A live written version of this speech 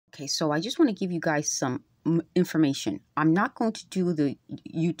Okay, so I just want to give you guys some information. I'm not going to do the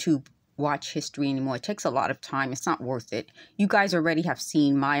YouTube watch history anymore. It takes a lot of time. It's not worth it. You guys already have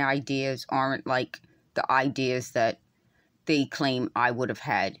seen my ideas aren't like the ideas that they claim I would have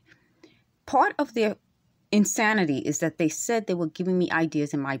had. Part of their insanity is that they said they were giving me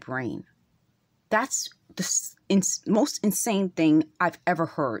ideas in my brain. That's the most insane thing I've ever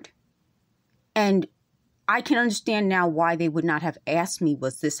heard. And I can understand now why they would not have asked me,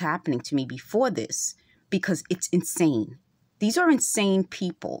 was this happening to me before this? Because it's insane. These are insane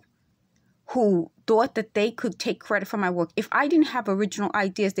people who thought that they could take credit for my work. If I didn't have original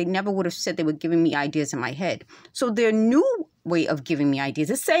ideas, they never would have said they were giving me ideas in my head. So their new way of giving me ideas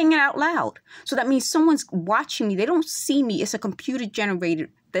is saying it out loud. So that means someone's watching me. They don't see me. It's a computer generated.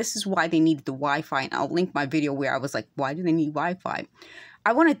 This is why they needed the Wi-Fi. And I'll link my video where I was like, why do they need Wi-Fi?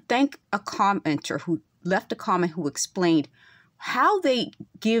 I want to thank a commenter who left a comment who explained how they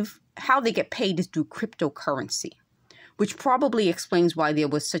get paid is through cryptocurrency, which probably explains why there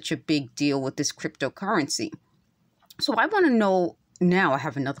was such a big deal with this cryptocurrency. So I want to know now, I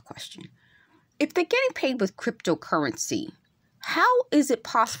have another question. If they're getting paid with cryptocurrency, how is it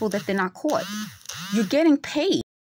possible that they're not caught? You're getting paid.